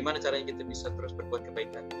gimana caranya kita bisa terus berbuat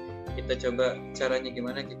kebaikan. Kita coba caranya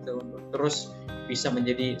gimana kita untuk terus bisa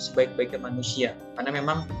menjadi sebaik-baiknya manusia, karena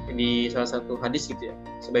memang di salah satu hadis gitu ya,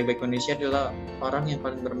 sebaik-baik manusia adalah orang yang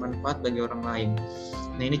paling bermanfaat bagi orang lain.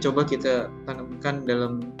 Nah ini coba kita tanamkan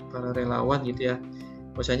dalam para relawan gitu ya,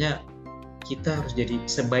 maksudnya kita harus jadi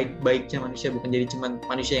sebaik-baiknya manusia, bukan jadi cuma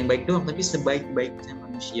manusia yang baik doang, tapi sebaik-baiknya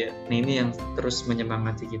manusia. Nah ini yang terus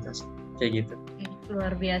menyemangati kita kayak gitu.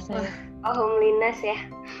 Luar biasa ya. Homeliness ya.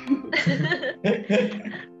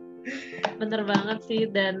 Bener banget sih,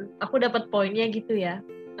 dan aku dapat poinnya gitu ya.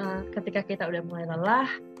 Ketika kita udah mulai lelah,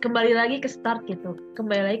 kembali lagi ke start gitu.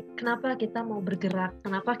 Kembali lagi kenapa kita mau bergerak,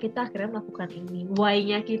 kenapa kita akhirnya melakukan ini,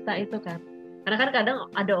 why-nya kita itu kan. Karena kan kadang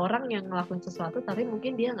ada orang yang ngelakuin sesuatu tapi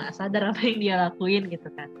mungkin dia nggak sadar apa yang dia lakuin gitu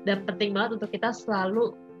kan. Dan penting banget untuk kita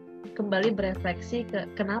selalu kembali berefleksi ke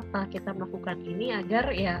kenapa kita melakukan ini, agar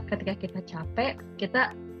ya ketika kita capek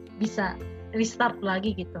kita bisa restart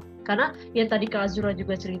lagi gitu. Karena yang tadi Kak Azura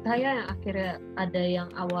juga cerita ya, yang akhirnya ada yang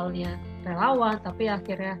awalnya relawan tapi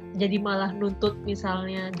akhirnya jadi malah nuntut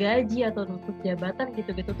misalnya gaji atau nuntut jabatan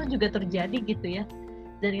gitu-gitu tuh juga terjadi gitu ya.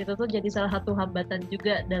 Dan itu tuh jadi salah satu hambatan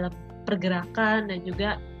juga dalam pergerakan, dan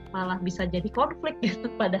juga malah bisa jadi konflik gitu.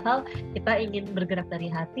 Padahal kita ingin bergerak dari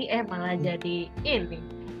hati, malah jadi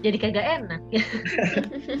kagak enak ya.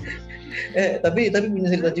 Tapi punya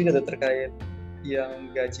cerita juga tuh terkait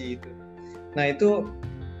yang gaji itu. Nah itu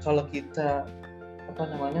kalau kita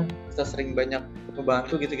kita sering banyak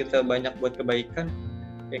membantu gitu, kita banyak buat kebaikan,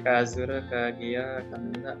 kayak Kak Azura, Kak Gia, Kak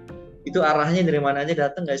Nina, itu arahnya dari mana aja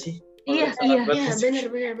datang nggak sih? Iya, benar.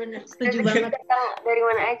 Setuju banget. Dari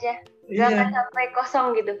mana aja, gak akan sampai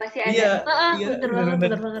kosong gitu, pasti ada.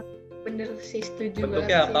 Bener banget. Bener sih, setuju banget.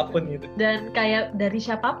 Bentuknya apapun gitu. Dan kayak dari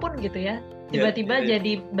siapapun gitu ya, tiba-tiba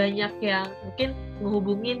jadi banyak yang mungkin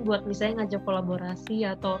ngehubungin buat misalnya ngajak kolaborasi,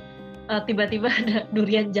 atau tiba-tiba ada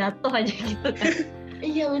durian jatuh aja gitu kan.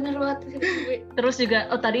 Iya benar banget. Terus juga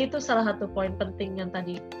tadi itu salah satu poin penting yang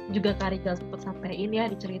tadi juga Kak Rigal sempat sampaikan ya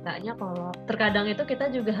di ceritanya, kalau terkadang itu kita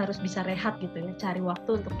juga harus bisa rehat gitu ya, cari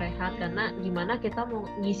waktu untuk rehat, karena gimana kita mau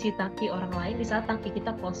ngisi tangki orang lain di saat tangki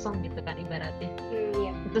kita kosong gitu kan ibaratnya.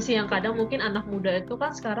 Iya. Itu sih yang kadang mungkin anak muda itu kan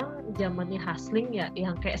sekarang zamannya hustling ya,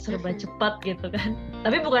 yang kayak serba cepat gitu kan.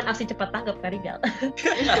 Tapi bukan aksi cepat tanggap Kak Rigal.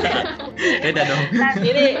 Beda dong.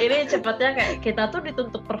 Ini cepatnya kayak kita tuh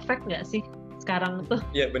dituntut perfect nggak sih sekarang tuh,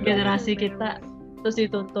 generasi kita terus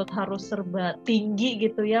dituntut harus serba tinggi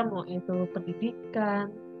gitu ya, mau itu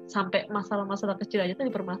pendidikan sampai masalah-masalah kecil aja tuh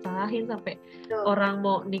dipermasalahin, sampai orang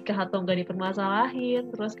mau nikah atau enggak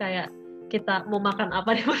dipermasalahin, terus kayak kita mau makan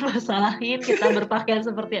apa dipermasalahin, kita berpakaian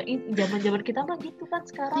seperti yang zaman-zaman kita mah gitu kan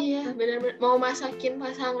sekarang. Iya, benar-benar mau masakin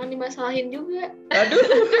pasangan dimasalahin juga. Aduh.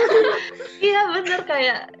 Iya bener,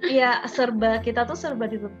 kayak ya kita tuh serba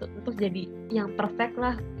dituntut untuk jadi yang perfect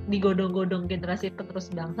lah, digodong-godong generasi penerus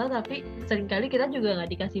bangsa, tapi seringkali kita juga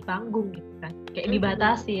nggak dikasih panggung gitu kan, kayak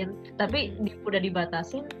dibatasin. Tapi udah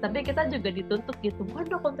dibatasin, tapi kita juga dituntut gitu,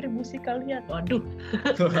 mana kontribusi kalian? Waduh.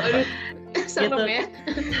 Serem gitu. Ya.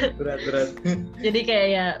 Berat. Jadi kayak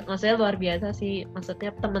ya, maksudnya luar biasa sih.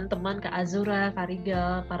 Maksudnya teman-teman Kak Azura, Kak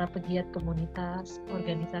Rigal, para pegiat komunitas,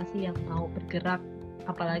 organisasi yang mau bergerak,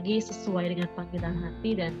 apalagi sesuai dengan panggilan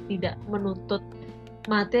hati dan tidak menuntut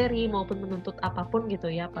materi maupun menuntut apapun gitu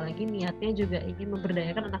ya. Apalagi niatnya juga ingin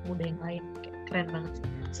memberdayakan anak muda yang lain. Keren banget sih.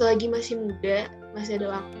 Selagi masih muda, masih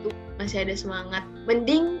ada waktu, masih ada semangat,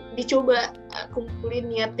 mending dicoba kumpulin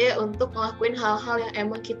niatnya untuk ngelakuin hal-hal yang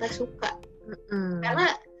emang kita suka.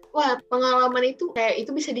 Karena pengalaman itu kayak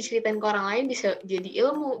itu bisa diceritain ke orang lain, bisa jadi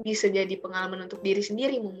ilmu, bisa jadi pengalaman untuk diri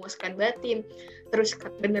sendiri, memuaskan batin. Terus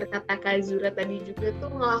bener kata Kak Azura tadi juga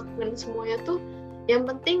tuh, ngelakuin semuanya tuh yang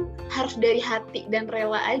penting harus dari hati dan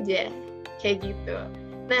rela aja, kayak gitu.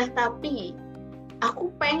 Nah tapi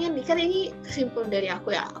aku pengen nih, kan ini kesimpulan dari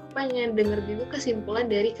aku ya, aku pengen denger juga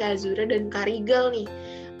kesimpulan dari Kak Azura dan Kak Rigal nih,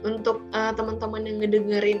 untuk teman-teman yang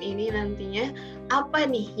ngedengerin ini nantinya, apa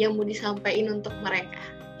nih yang mau disampaikan untuk mereka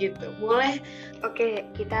gitu, boleh? Oke,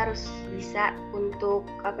 kita harus bisa untuk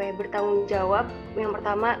bertanggung jawab. Yang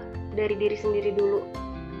pertama dari diri sendiri dulu,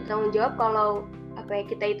 bertanggung jawab kalau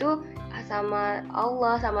kita itu sama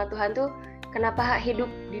Allah, sama Tuhan tuh kenapa hidup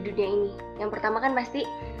di dunia ini. Yang pertama kan pasti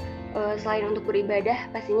selain untuk beribadah,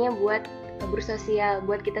 pastinya buat bersosial,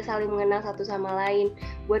 buat kita saling mengenal satu sama lain,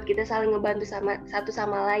 buat kita saling ngebantu satu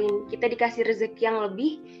sama lain. Kita dikasih rezeki yang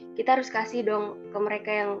lebih, kita harus kasih dong ke mereka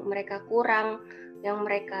yang mereka kurang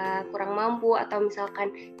mampu, atau misalkan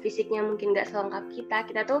fisiknya mungkin nggak selengkap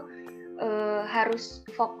kita tuh harus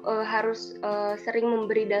sering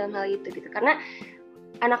memberi dalam hal itu gitu. Karena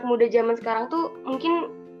anak muda zaman sekarang tuh mungkin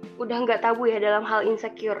udah nggak tabu ya dalam hal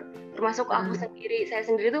insecure, termasuk aku sendiri. Saya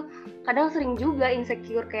sendiri tuh kadang sering juga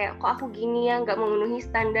insecure, kayak kok aku gini ya, nggak memenuhi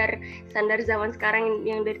standar zaman sekarang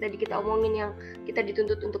yang dari tadi kita omongin, yang kita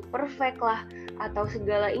dituntut untuk perfect lah atau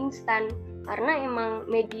segala instan. Karena emang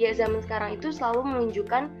media zaman sekarang itu selalu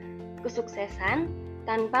menunjukkan kesuksesan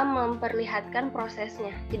tanpa memperlihatkan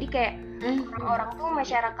prosesnya. Jadi kayak orang-orang tuh,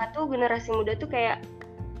 masyarakat tuh, generasi muda tuh kayak,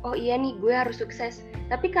 oh iya nih gue harus sukses,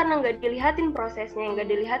 tapi karena nggak dilihatin prosesnya, nggak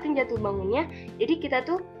dilihatin jatuh bangunnya, jadi kita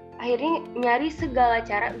tuh akhirnya nyari segala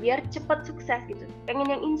cara biar cepat sukses gitu, pengen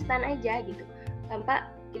yang instan aja gitu, tanpa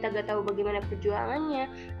kita gak tahu bagaimana perjuangannya.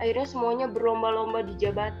 Akhirnya semuanya berlomba-lomba di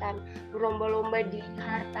jabatan, berlomba-lomba di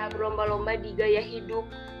harta, berlomba-lomba di gaya hidup.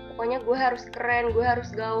 Pokoknya gue harus keren, gue harus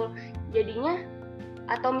gaul. Jadinya,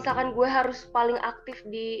 atau misalkan gue harus paling aktif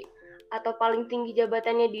di atau paling tinggi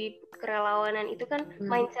jabatannya di kerelawanan, itu kan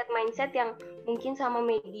mindset yang mungkin sama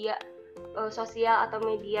media sosial atau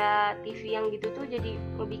media TV yang gitu tuh jadi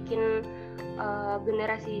ngebikin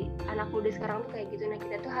generasi anak muda sekarang tuh kayak gitu. Nah,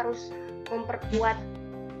 kita tuh harus memperkuat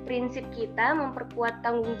prinsip kita, memperkuat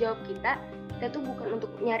tanggung jawab kita tuh bukan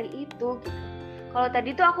untuk nyari itu gitu. Kalau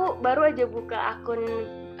tadi tuh aku baru aja buka akun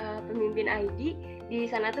pemimpin ID, di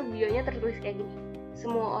sana tuh bionya tertulis kayak gini,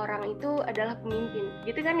 semua orang itu adalah pemimpin,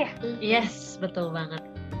 gitu kan ya? Yes, betul banget.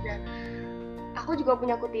 Nah, aku juga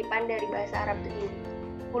punya kutipan dari bahasa Arab tuh ini,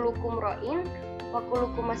 kulukum ro'in wa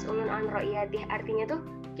kulukum mas'ulun an ro'iyatih. Artinya tuh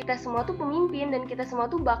kita semua tuh pemimpin dan kita semua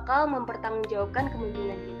tuh bakal mempertanggungjawabkan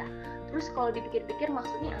kepemimpinan kita. Terus kalau dipikir-pikir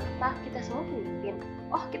maksudnya apa? Kita semua pemimpin.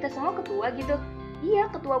 Oh, kita semua ketua gitu. Iya,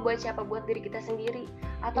 ketua buat siapa? Buat diri kita sendiri.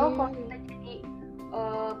 Atau kalau kita jadi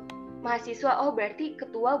mahasiswa, oh berarti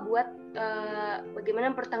ketua buat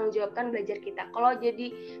bagaimana mempertanggungjawabkan belajar kita. Kalau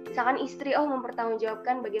jadi misalkan istri, oh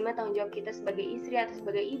mempertanggungjawabkan bagaimana tanggung jawab kita sebagai istri atau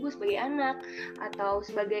sebagai ibu, sebagai anak, atau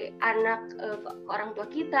sebagai anak ke orang tua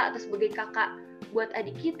kita, atau sebagai kakak buat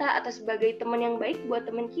adik kita, atau sebagai teman yang baik buat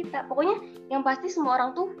teman kita. Pokoknya yang pasti semua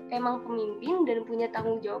orang tuh emang pemimpin dan punya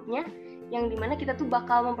tanggung jawabnya, yang dimana kita tuh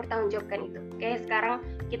bakal mempertanggungjawabkan itu. Kayak sekarang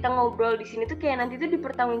kita ngobrol di sini tuh kayak nanti tuh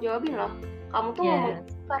dipertanggungjawabin loh. Kamu tuh ngomong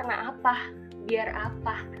itu karena apa? Biar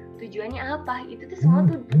apa? Tujuannya apa? Itu tuh semua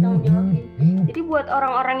tuh dipertanggungjawabin. Jadi buat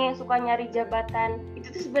orang-orang yang suka nyari jabatan,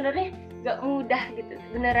 itu tuh sebenarnya gak mudah gitu.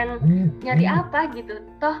 Beneran nyari apa gitu.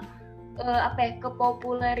 Toh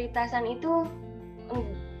kepopuleritasan itu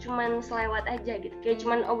cuman selewat aja gitu, kayak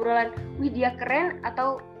cuman obrolan, wih dia keren,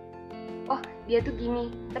 atau oh dia tuh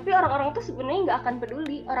gini. Tapi orang-orang tuh sebenarnya nggak akan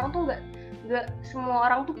peduli. Orang tuh nggak semua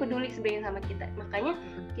orang tuh peduli sebenarnya sama kita. Makanya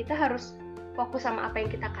kita harus fokus sama apa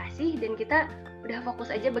yang kita kasih, dan kita udah fokus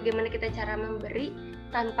aja bagaimana kita cara memberi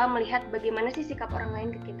tanpa melihat bagaimana sih sikap orang lain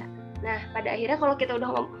ke kita. Nah, pada akhirnya kalau kita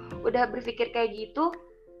udah berpikir kayak gitu,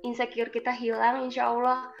 insecure kita hilang, insya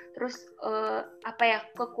Allah. Terus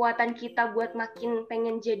kekuatan kita buat makin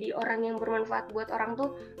pengen jadi orang yang bermanfaat buat orang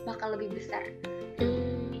tuh bakal lebih besar.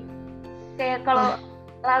 Kayak kalau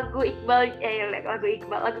lagu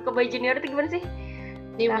Kebay Junior itu gimana sih?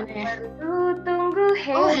 Gimana ya? Tunggu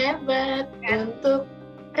hebat untuk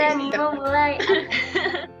kami memulai.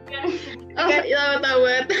 Tahu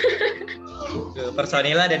banget.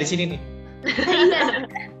 Personila ada di sini nih.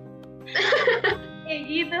 Kayak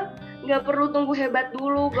gitu, nggak perlu tunggu hebat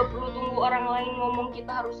dulu, nggak perlu tunggu orang lain ngomong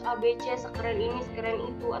kita harus ABC, sekeren ini, sekeren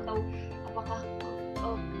itu, atau apakah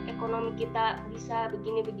ekonomi kita bisa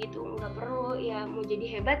begini begitu. Nggak perlu. Ya mau jadi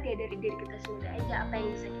hebat ya dari diri kita sendiri aja. Apa yang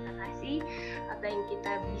bisa kita kasih, apa yang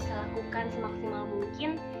kita bisa lakukan semaksimal mungkin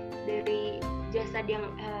dari jasad yang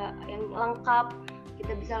lengkap,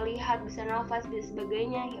 kita bisa lihat, bisa nafas dan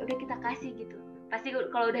sebagainya, ya udah kita kasih gitu. Pasti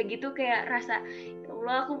kalau udah gitu kayak rasa, ya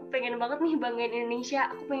Allah aku pengen banget nih banggain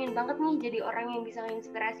Indonesia, aku pengen banget nih jadi orang yang bisa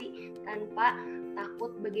menginspirasi tanpa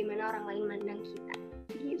takut bagaimana orang lain mandang kita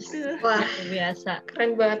gitu. Wah, biasa.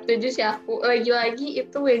 Keren banget, setuju sih aku. Lagi-lagi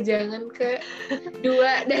itu wejangan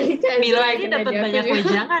kedua dari Kak Zila. Mila ini dapat banyak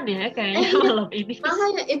wejangan ya kayaknya malam ini.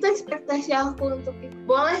 Makanya itu ekspektasi aku untuk itu.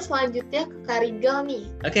 Boleh selanjutnya ke Karigal nih.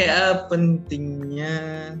 Oke, pentingnya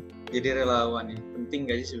jadi relawan ya.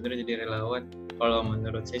 Penting gak sih sebenarnya jadi relawan? Kalau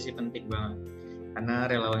menurut saya sih penting banget.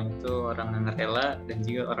 Karena relawan itu orang yang rela dan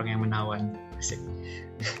juga orang yang menawan.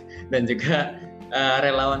 Dan juga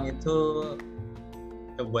relawan itu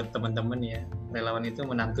buat teman-teman ya. Relawan itu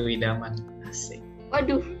menantu idaman. Asik.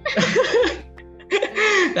 Waduh.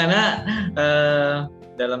 Karena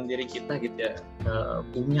dalam diri kita gitu ya,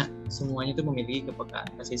 punya semuanya itu memiliki kepekaan,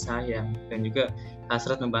 kasih sayang, dan juga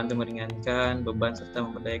hasrat membantu meringankan beban serta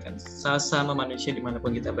memberdayakan sesama manusia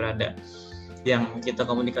dimanapun kita berada, yang kita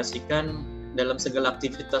komunikasikan dalam segala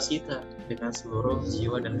aktivitas kita dengan seluruh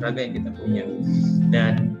jiwa dan raga yang kita punya.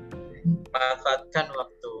 Dan manfaatkan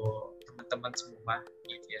waktu teman-teman semua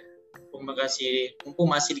gitu ya,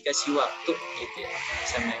 mumpung masih dikasih waktu gitu ya,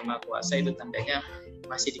 sama Yang Maha Kuasa itu tandanya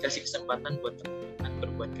masih dikasih kesempatan buat teman-teman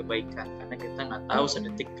berbuat kebaikan, karena kita nggak tahu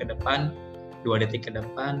sedetik ke depan, 2 detik ke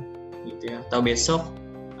depan gitu ya, atau besok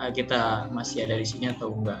kita masih ada di sini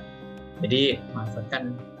atau enggak. Jadi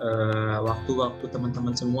manfaatkan waktu-waktu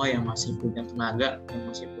teman-teman semua yang masih punya tenaga, yang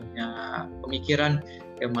masih punya pemikiran,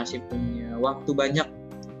 yang masih punya waktu banyak.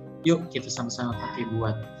 Yuk kita sama-sama pakai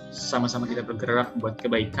buat sama-sama kita bergerak buat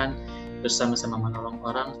kebaikan, terus sama-sama menolong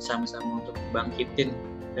orang, sama-sama untuk bangkitin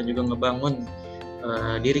dan juga ngebangun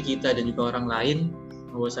diri kita dan juga orang lain.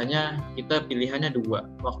 Bahwasanya kita pilihannya dua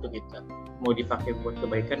waktu kita, mau dipakai buat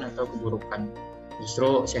kebaikan atau keburukan.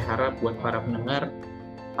 Justru saya harap buat para pendengar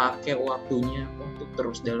pakai waktunya untuk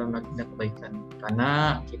terus dalam agenda kebaikan,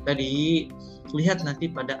 karena kita dilihat nanti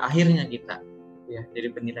pada akhirnya kita ya,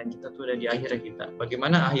 jadi penilaian kita tuh ada di akhirnya kita,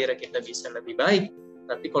 bagaimana akhirnya kita bisa lebih baik.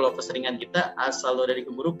 Tapi kalau keseringan kita selalu dari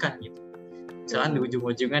keburukan gitu, misalkan di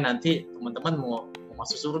ujung-ujungnya nanti teman-teman mau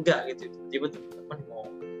masuk surga gitu, tiba-tiba teman-teman mau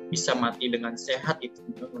bisa mati dengan sehat itu,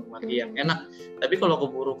 mati yang enak. Tapi kalau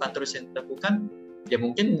keburukan terus yang dilakukan, ya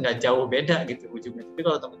mungkin nggak jauh beda gitu ujungnya. Tapi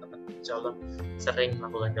kalau teman-teman insya Allah sering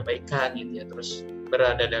melakukan kebaikan gitu ya, terus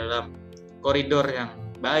berada dalam koridor yang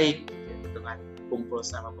baik gitu, dengan kumpul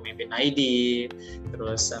sama pemimpin ID,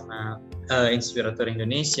 terus sama inspirator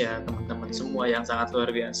Indonesia, teman-teman semua yang sangat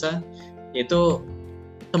luar biasa, itu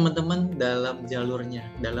teman-teman dalam jalurnya,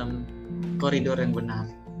 dalam koridor yang benar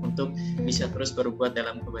untuk bisa terus berbuat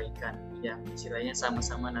dalam kebaikan, yang istilahnya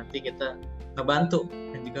sama-sama nanti kita ngebantu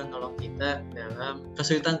dan juga nolong kita dalam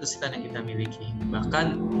kesulitan-kesulitan yang kita miliki. Bahkan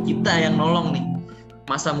kita yang nolong nih,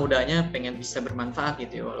 masa mudanya pengen bisa bermanfaat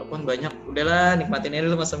gitu ya, walaupun banyak udahlah nikmatin aja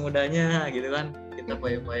dulu masa mudanya gitu kan, kita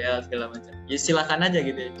poya-poya segala macam, ya silakan aja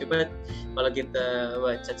gitu ya. Coba kalau kita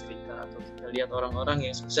baca cerita atau kita lihat orang-orang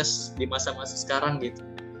yang sukses di masa-masa sekarang gitu,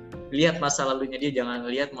 lihat masa lalunya dia, jangan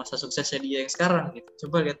lihat masa suksesnya dia yang sekarang gitu.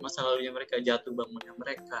 Coba lihat masa lalunya mereka, jatuh bangunnya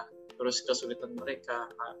mereka, terus kesulitan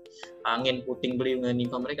mereka, angin puting beliung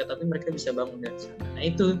menimpa mereka, tapi mereka bisa bangun dari sana. Nah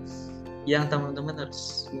itu yang teman-teman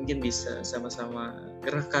harus mungkin bisa sama-sama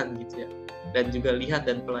gerakan gitu ya, dan juga lihat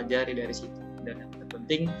dan pelajari dari situ. Dan yang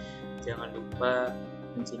terpenting jangan lupa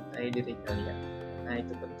mencintai diri kalian. Nah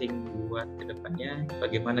itu penting buat kedepannya,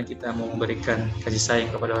 bagaimana kita mau memberikan kasih sayang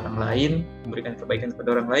kepada orang lain, memberikan kebaikan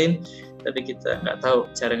kepada orang lain, tapi kita nggak tahu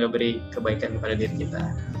cara ngeberi kebaikan kepada diri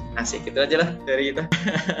kita. Asik, gitu aja lah dari kita.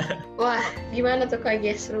 Wah, gimana tuh Kak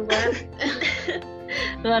Ges? Seru banget.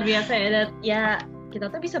 Luar biasa ya, dan ya kita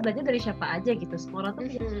tuh bisa belajar dari siapa aja gitu. Semua orang tuh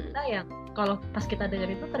punya cerita yang kalau pas kita dengar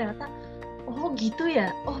itu ternyata, oh gitu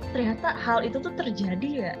ya, oh ternyata hal itu tuh terjadi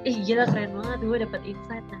ya. Gila keren banget, gue dapet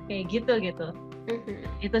insight. Nah kayak gitu.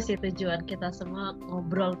 Itu sih tujuan kita semua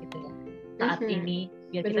ngobrol gitu ya saat ini,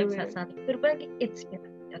 biar kita bisa saling berbagi it's gitu.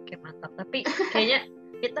 Oke mantap. Tapi kayaknya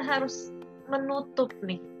kita harus menutup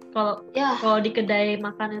nih. Kalau di kedai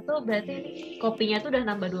makan itu berarti kopinya tuh udah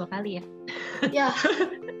nambah 2 kali ya.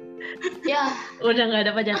 Ya. Udah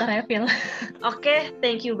nggak dapat jatah refill. Oke,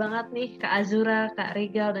 thank you banget nih Kak Azura, Kak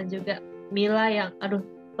Regal, dan juga Mila yang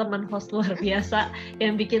teman host luar biasa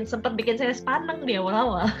yang sempat bikin saya sepaneng di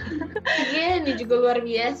awal-awal. Iya, ini juga luar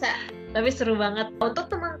biasa. Tapi seru banget.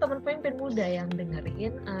 Untuk teman-teman pemimpin muda yang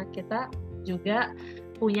dengerin, kita juga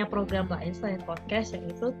punya program lain selain podcast,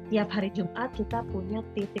 yaitu tiap hari Jumat kita punya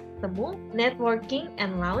titik temu networking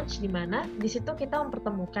and lounge, di mana di situ kita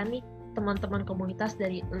mempertemukan nih teman-teman komunitas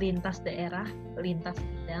dari lintas daerah, lintas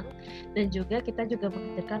bidang, dan juga kita juga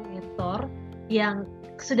menghadirkan mentor yang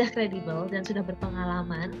sudah kredibel dan sudah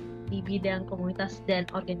berpengalaman di bidang komunitas dan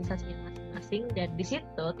organisasinya masing-masing, dan di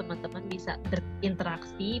situ teman-teman bisa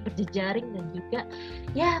berinteraksi, berjejaring, dan juga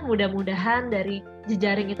ya mudah-mudahan dari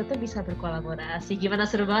jejaring itu tuh bisa berkolaborasi. Gimana,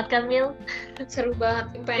 seru banget kan Mil? Seru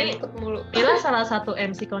banget, pengen ikut mulu. Mila salah satu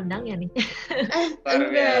MC kondang ya nih?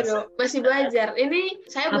 Enggak dong, masih belajar. Ini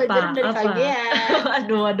saya belajar dari KGA.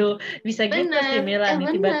 Aduh, bisa gitu sih Mila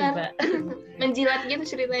nih tiba-tiba. Menjilat gitu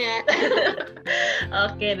ceritanya.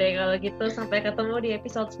 Oke deh kalau gitu, sampai ketemu di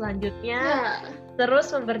episode selanjutnya.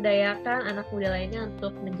 Terus memberdayakan anak muda lainnya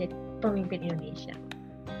untuk menjadi pemimpin Indonesia.